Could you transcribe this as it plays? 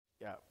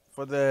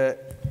for the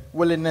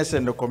willingness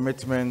and the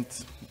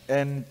commitment.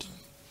 And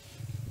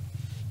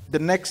the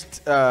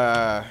next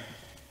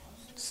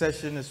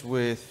session is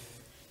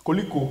with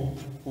Koliko,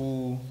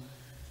 who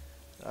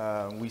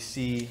we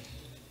see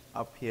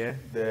up here,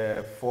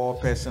 the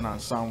 4-person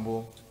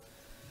ensemble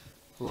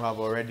who have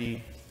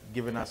already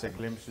given us a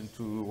glimpse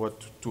into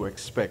what to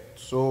expect.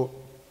 So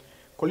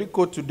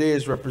Koliko today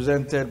is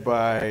represented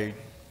by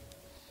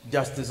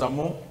Justice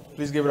Amo.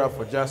 Please give it up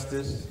for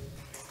Justice.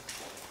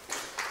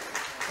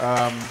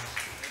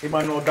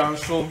 Emmanuel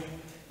Danso,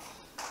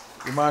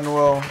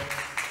 Emmanuel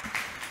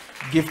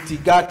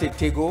Giftigate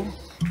Tego,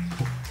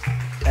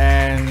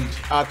 and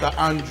Arthur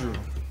Andrew.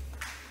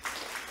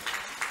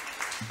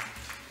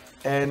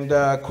 And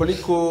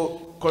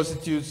Koliko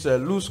constitutes a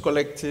loose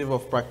collective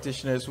of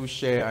practitioners who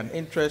share an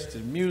interest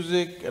in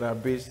music and are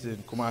based in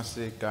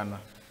Kumasi, Ghana.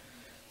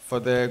 For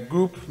the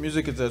group,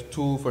 music is a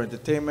tool for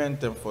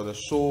entertainment and for the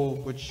soul,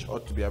 which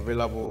ought to be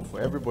available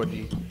for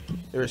everybody,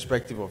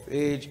 irrespective of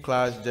age,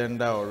 class,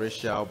 gender, or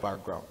racial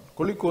background.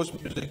 Koliko's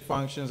music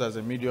functions as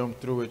a medium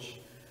through which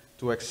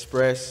to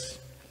express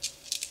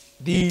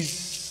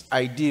these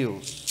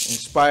ideals,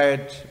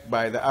 inspired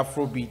by the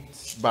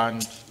Afrobeat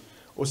band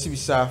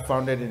Osibisa,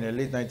 founded in the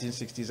late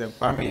 1960s, and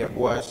Kwame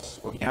Yeboah's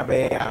Ohia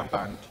Bɛ Yɛ Ya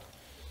band.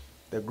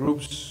 The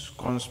group's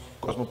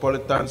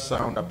cosmopolitan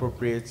sound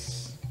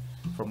appropriates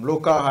from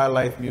local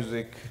highlife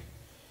music,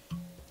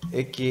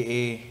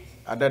 aka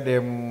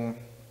Adadamu,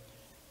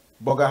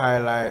 Boga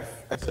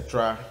highlife,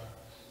 etc.,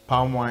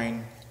 palm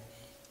wine,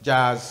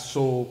 jazz,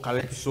 soul,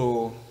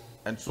 calypso,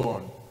 and so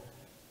on.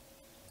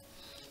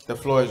 The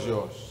floor is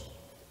yours.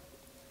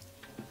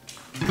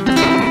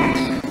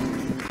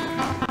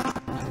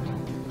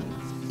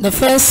 The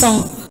first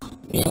song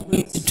we are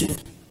going to do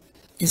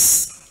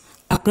is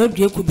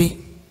Afrobeat.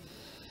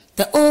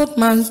 The old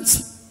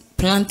man's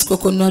plant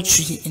coconut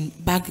tree in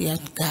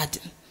backyard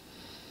garden,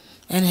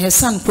 and her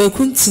son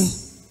Kwame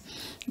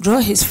draw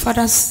his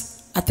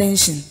father's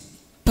attention.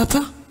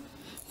 Papa,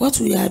 what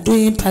we are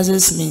doing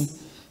puzzles me.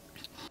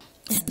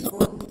 And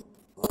old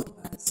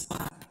man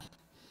smiled.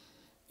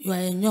 You are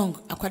a young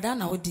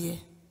akwadana dear.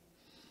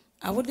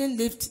 I wouldn't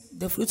lift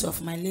the fruit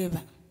of my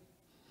labor.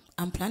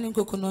 I'm planting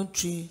coconut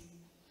tree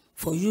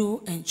for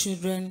you and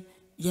children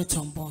yet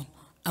unborn.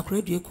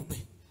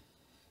 Afrobeat.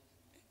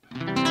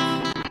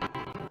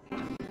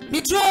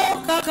 Mitro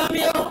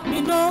kakamio,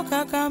 mino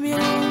kakamio,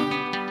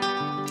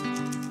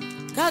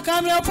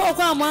 kakamio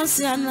pokwa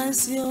mwansi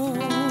anasio.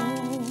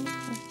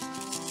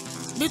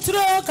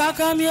 Mitro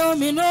kakamio,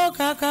 mino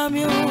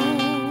kakamio,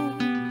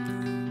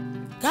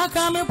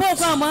 kakamio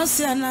pokwa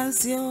mwansi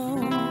anasio.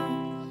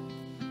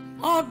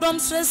 Odom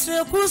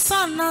sresre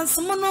kusana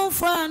sumuno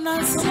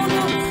fana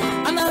sumuno,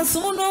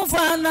 anasumuno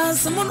fana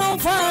sumuno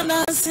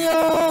fana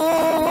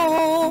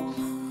sio.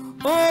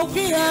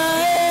 Ohia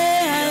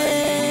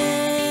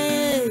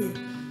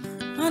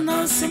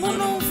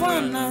Simono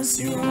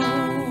Fanasio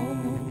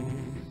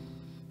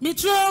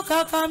Mitro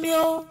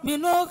kakamio,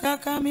 mino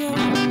kakamio,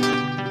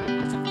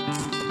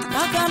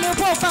 kakamio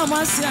poka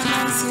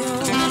masianasio.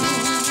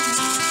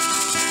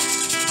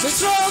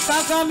 Mitro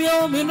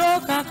kakamio, mino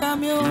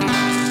kakamio,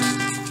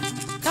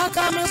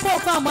 kakamio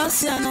poka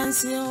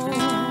masianasio.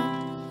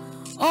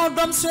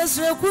 Odom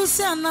sresre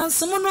kusiana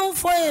simono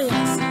foe,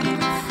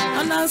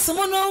 ana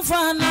simono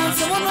fana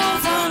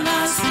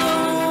fanasio.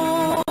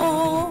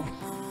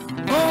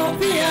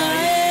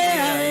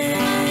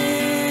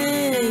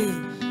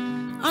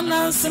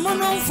 Ana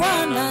simono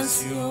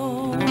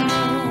fanasio.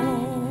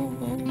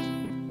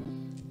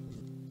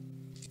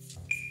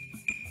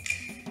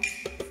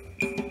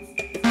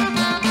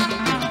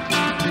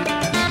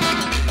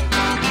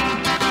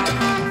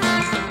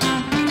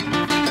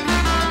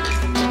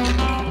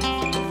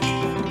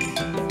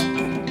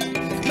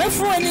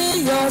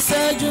 Mefoni yo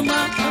sejuma,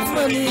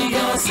 mefoni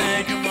yo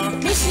sejuma,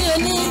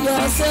 misheni yo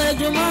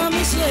sejuma,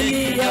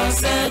 misheni yo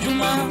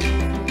sejuma.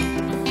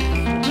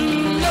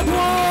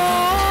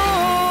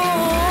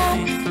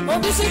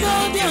 Obisi do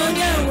di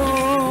onyewo,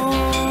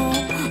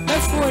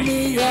 mefoni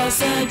yo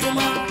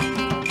sejuma.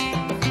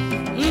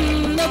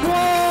 Nebo,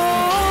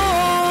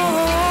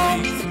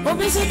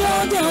 obisi do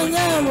di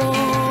onyewo,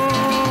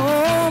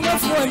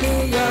 mefoni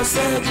yo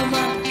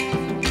sejuma.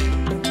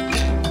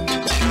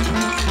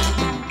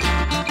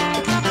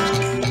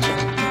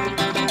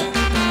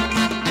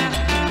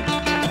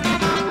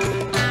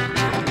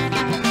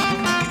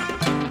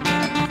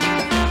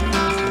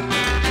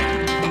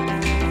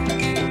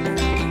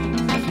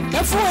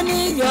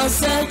 Mefoni yo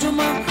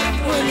sejuma,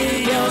 mefoni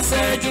yo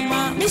sejuma,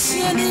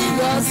 misheni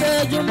yo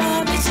sejuma,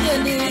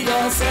 misheni yo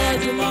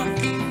sejuma.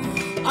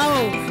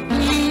 Oh,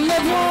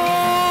 nebo,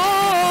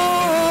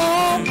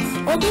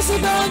 obisi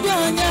do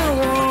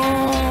onyewo,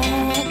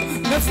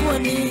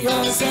 mefoni yo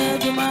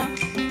sejuma.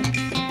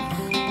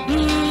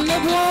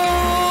 Nebo,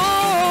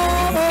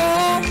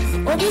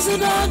 obisi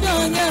do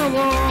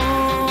onyewo,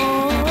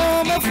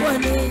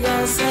 mefoni yo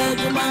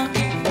sejuma.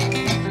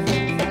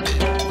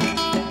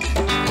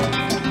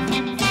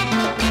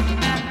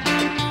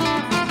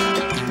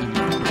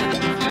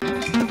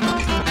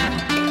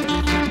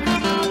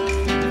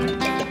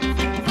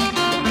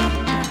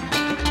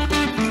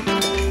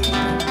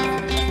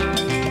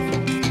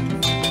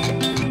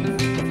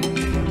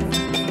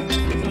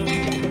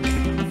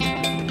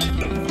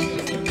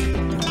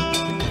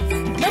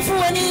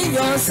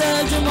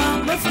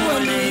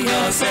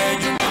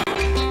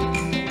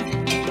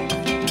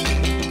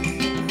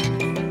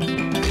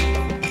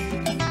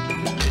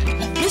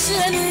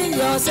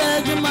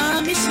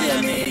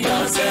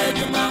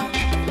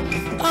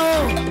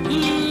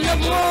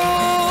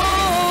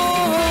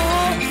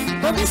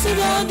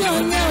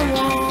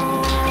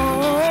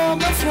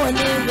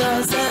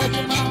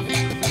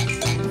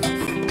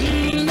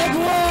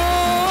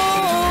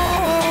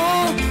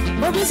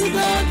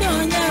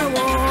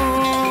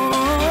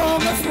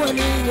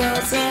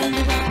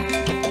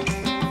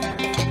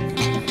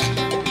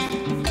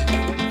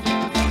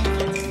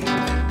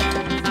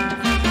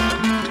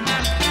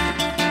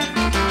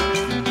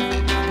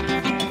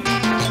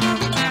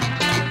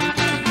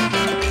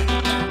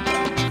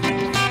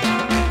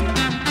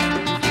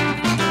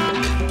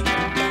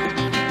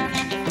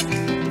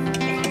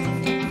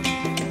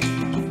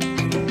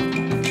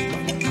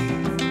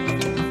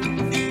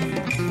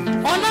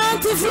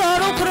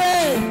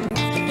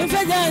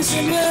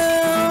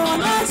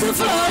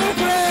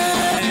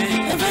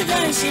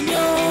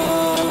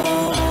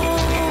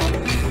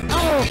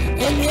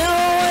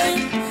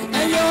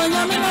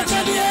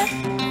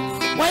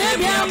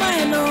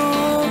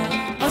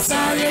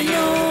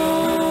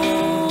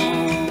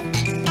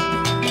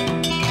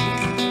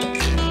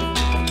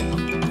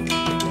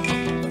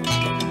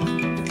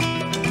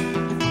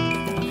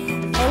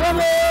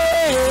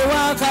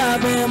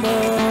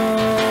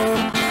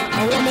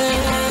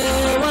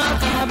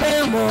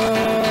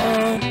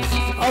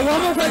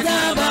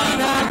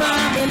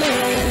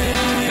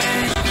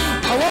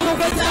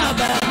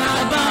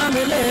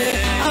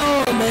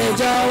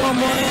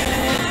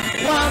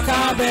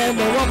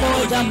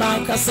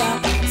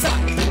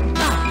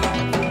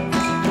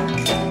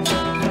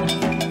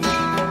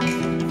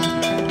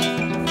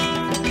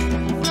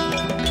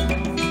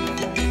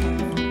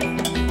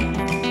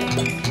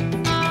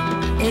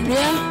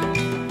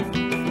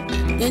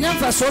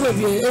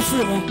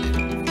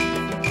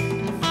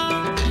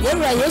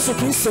 Yesu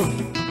Kristo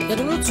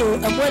yɛde to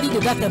ɛmoa di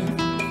deda kam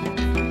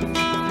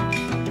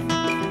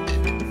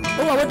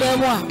o wa woda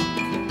mu a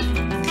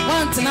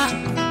wantena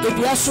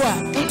edua so a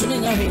ntumi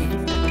nya hwe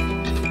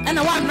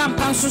ɛna wanam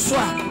pan so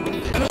a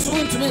ɛno so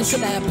ntumi nso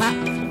da yɛ pa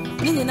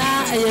ne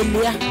nyinaa ɛyɛ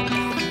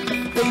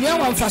mmea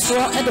wa mfaso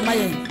ɛde ma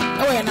yɛn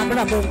ɛwɔ yɛn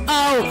abrabɔ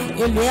aw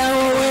mmea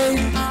wo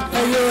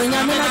ɛyɛ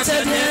onyame na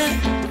kyɛdeɛ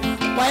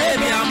wa yɛ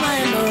bi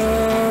aman no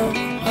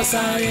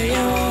ɔsare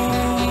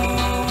yo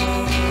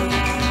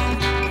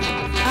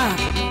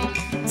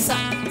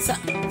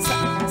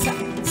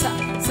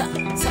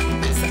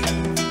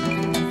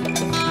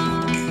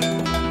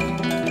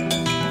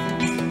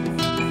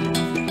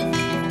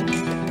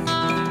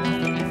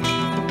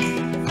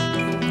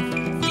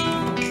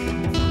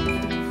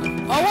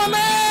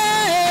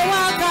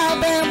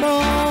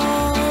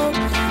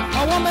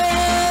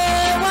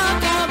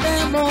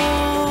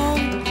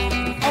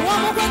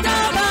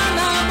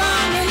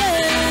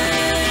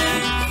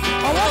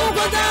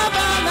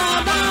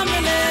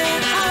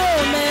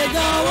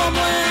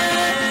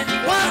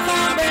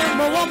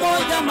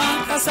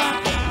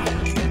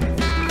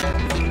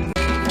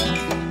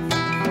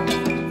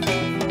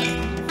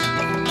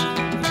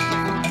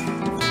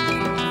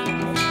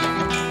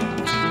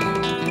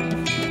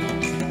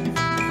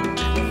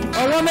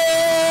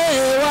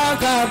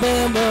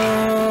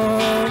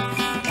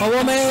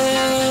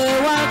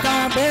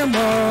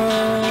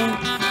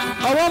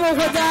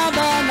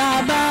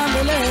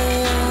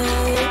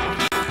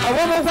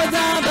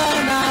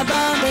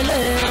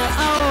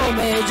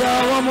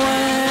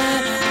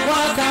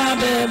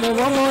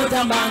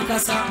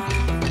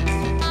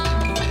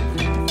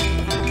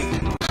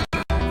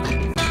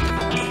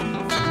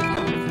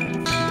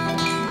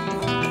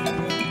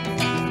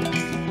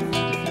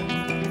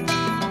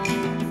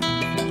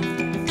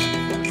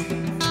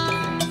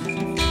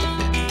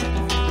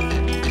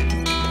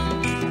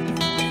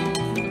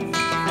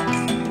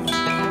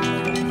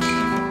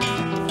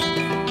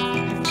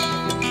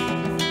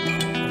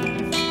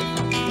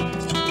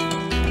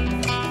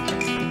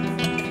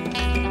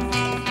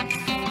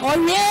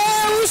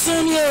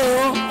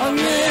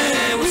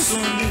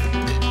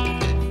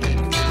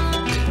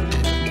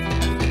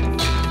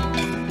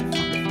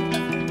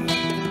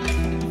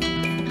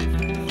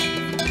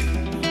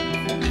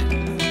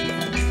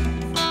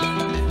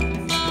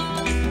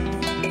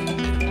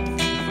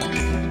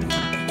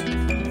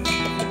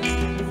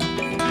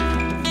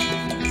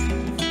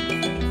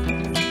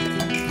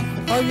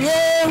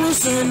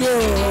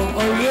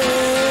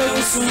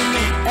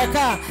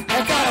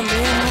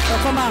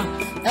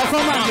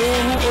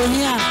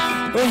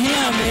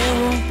Ohia Bɛ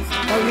Yɛ Ya.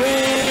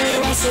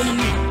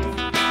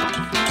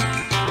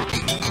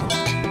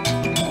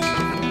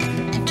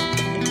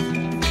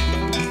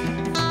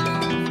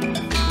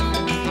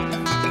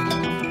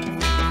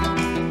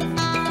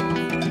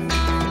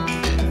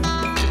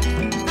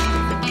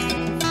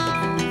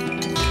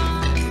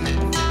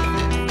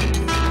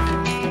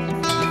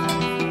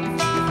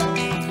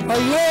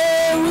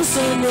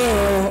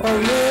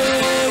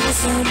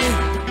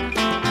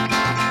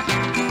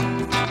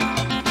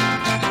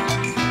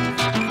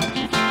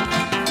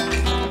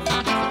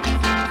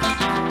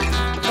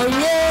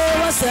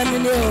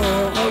 you,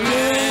 oh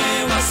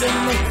yeah, what's in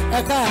me?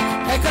 Eka,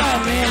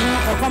 man,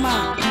 oh come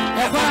on,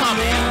 man,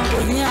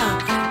 oh yeah,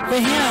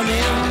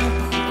 man,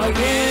 oh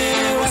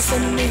yeah, what's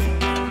in me?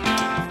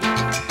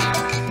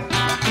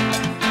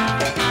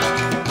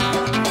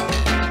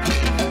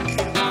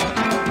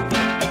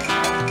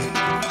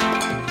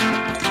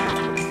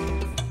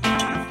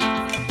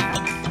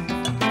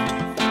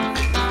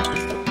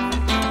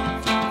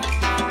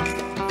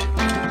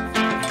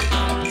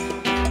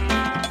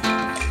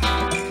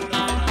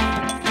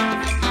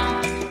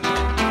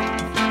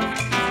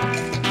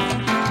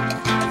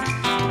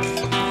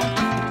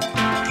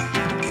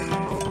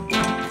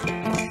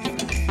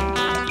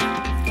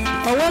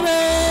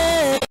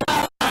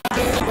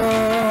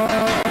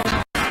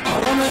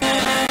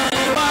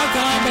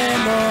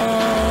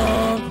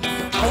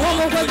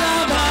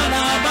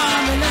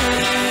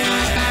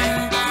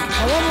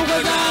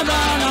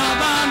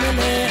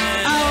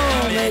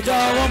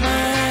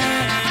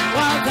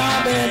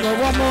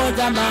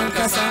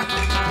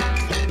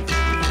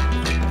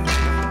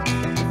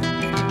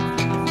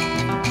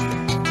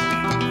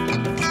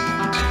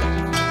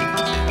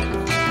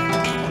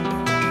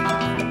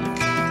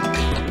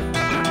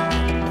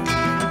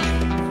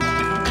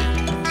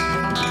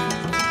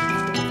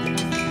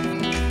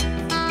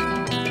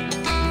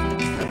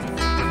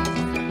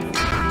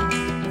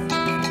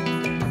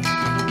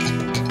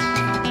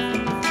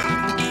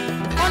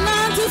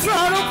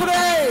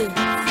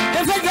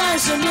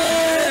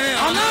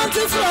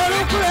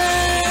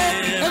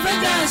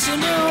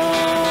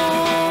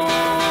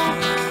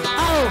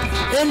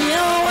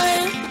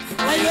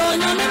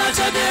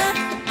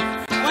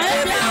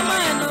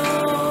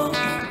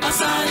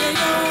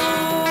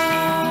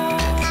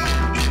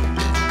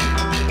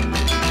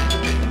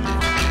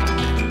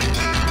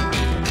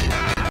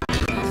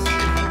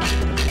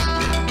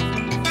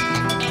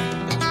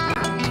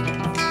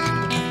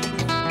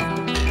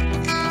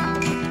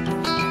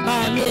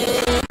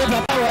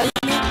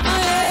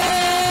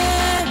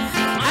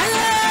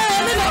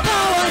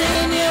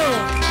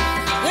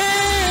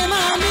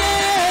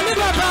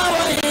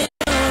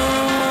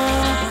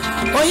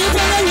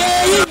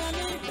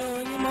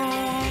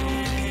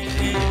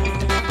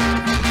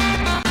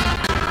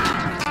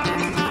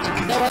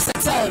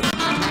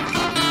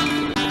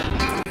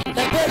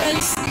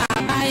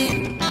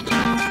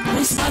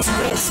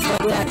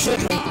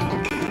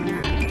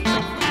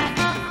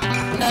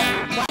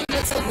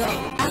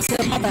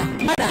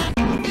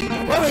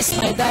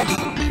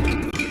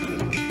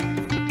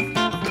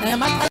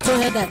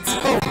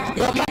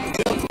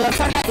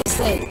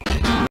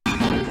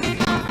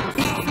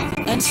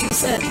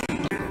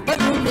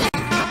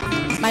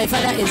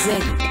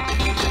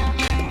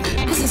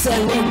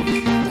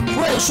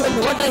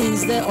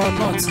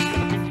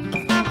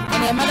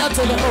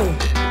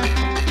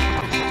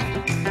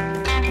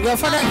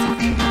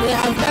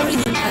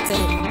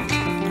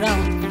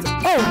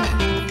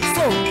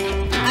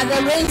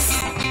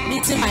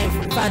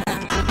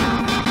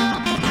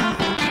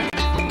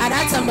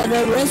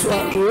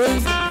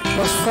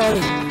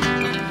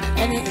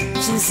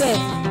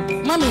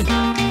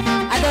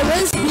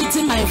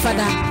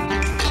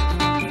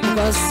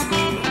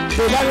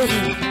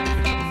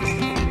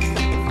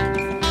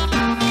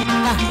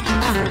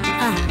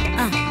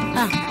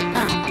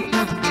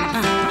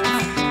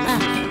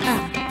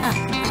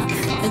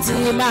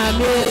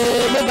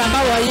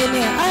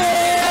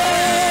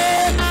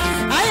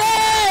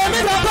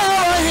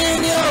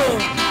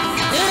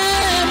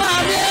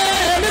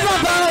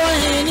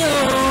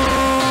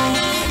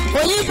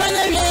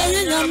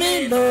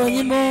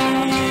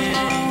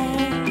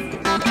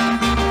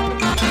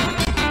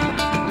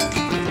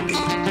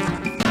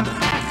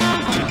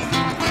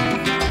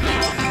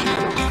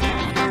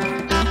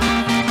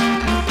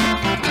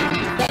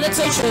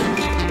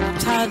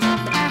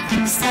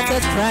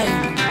 Started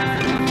crying.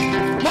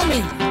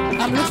 Mommy,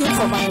 I'm looking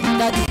for my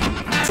daddy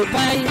to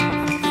buy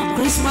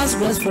Christmas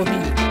dress for me.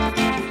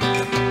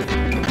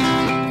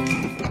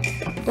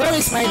 Where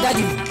is my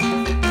daddy?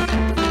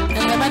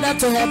 And the mother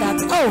told her that,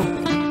 oh,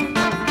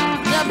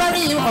 they are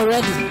burying him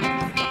already.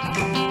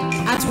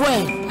 At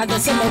where? At the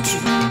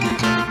cemetery.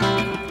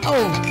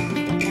 Oh,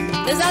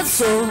 is that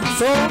so?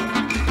 So,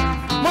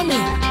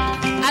 Mommy,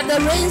 are the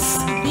rains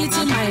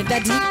beating my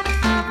daddy?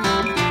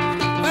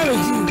 Where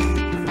is he?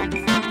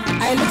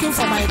 I'm looking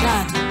for my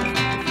dad.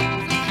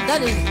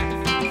 Daddy,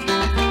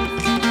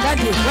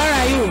 where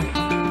are you?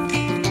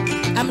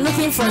 I'm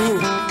looking for you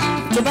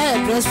to buy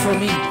a dress for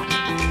me.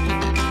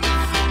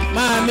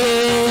 Mommy,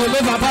 me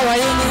papa wa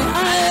yini.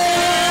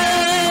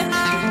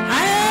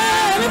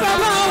 Me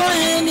papa wa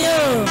yini o.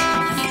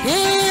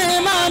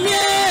 Mommy,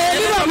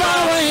 me papa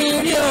wa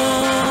yini o.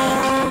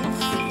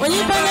 When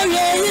you buy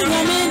me, you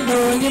know me no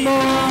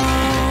anymore.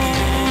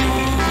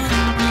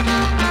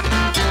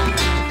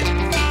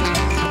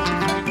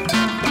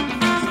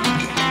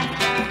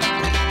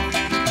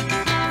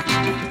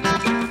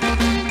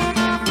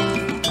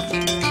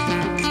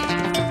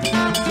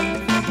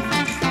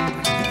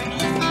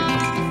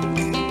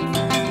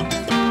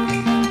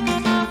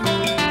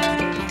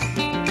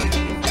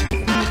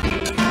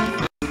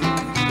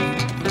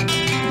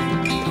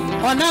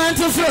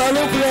 Onanti for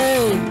Lucre,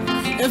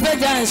 if a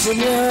ganshim,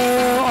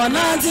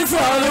 Onanti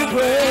for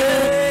Lucre,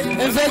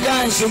 if a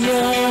ganshim.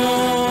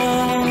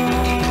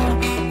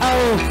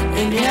 Oh,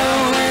 in your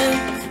way,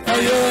 oh,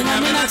 you're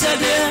not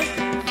today.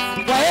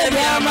 Why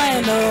be a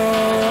mine?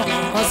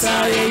 Oh,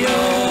 sorry, you.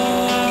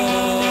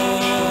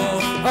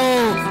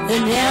 Oh,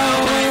 in your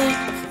way,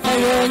 oh,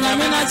 you're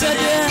not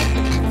today.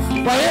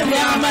 Why be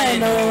a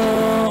mine?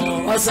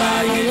 Oh,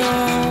 sorry, you.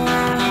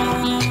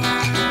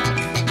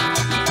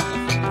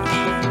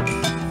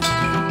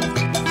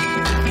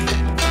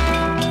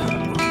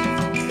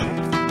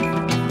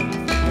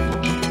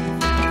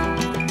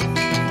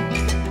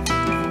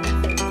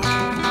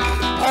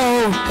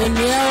 In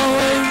the way,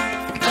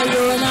 are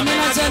you in a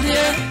minute?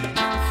 Dear,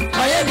 I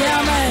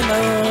am my no,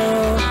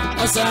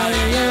 I'm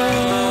sorry, you.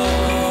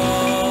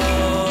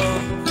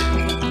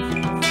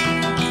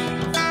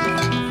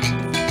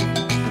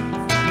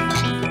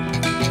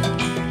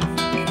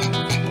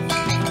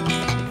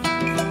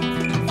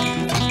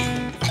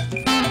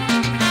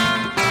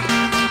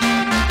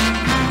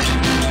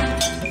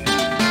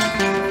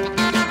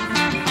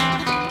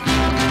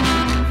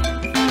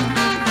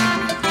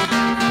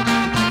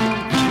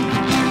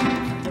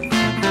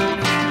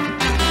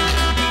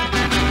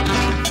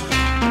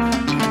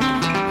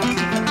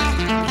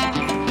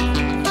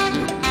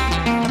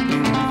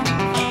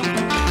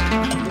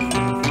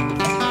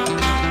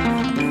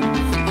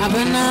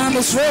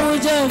 Slow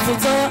down for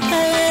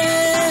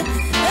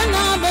and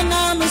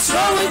I'm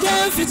slow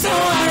down for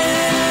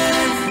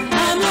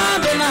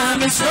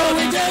I'm slow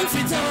down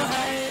for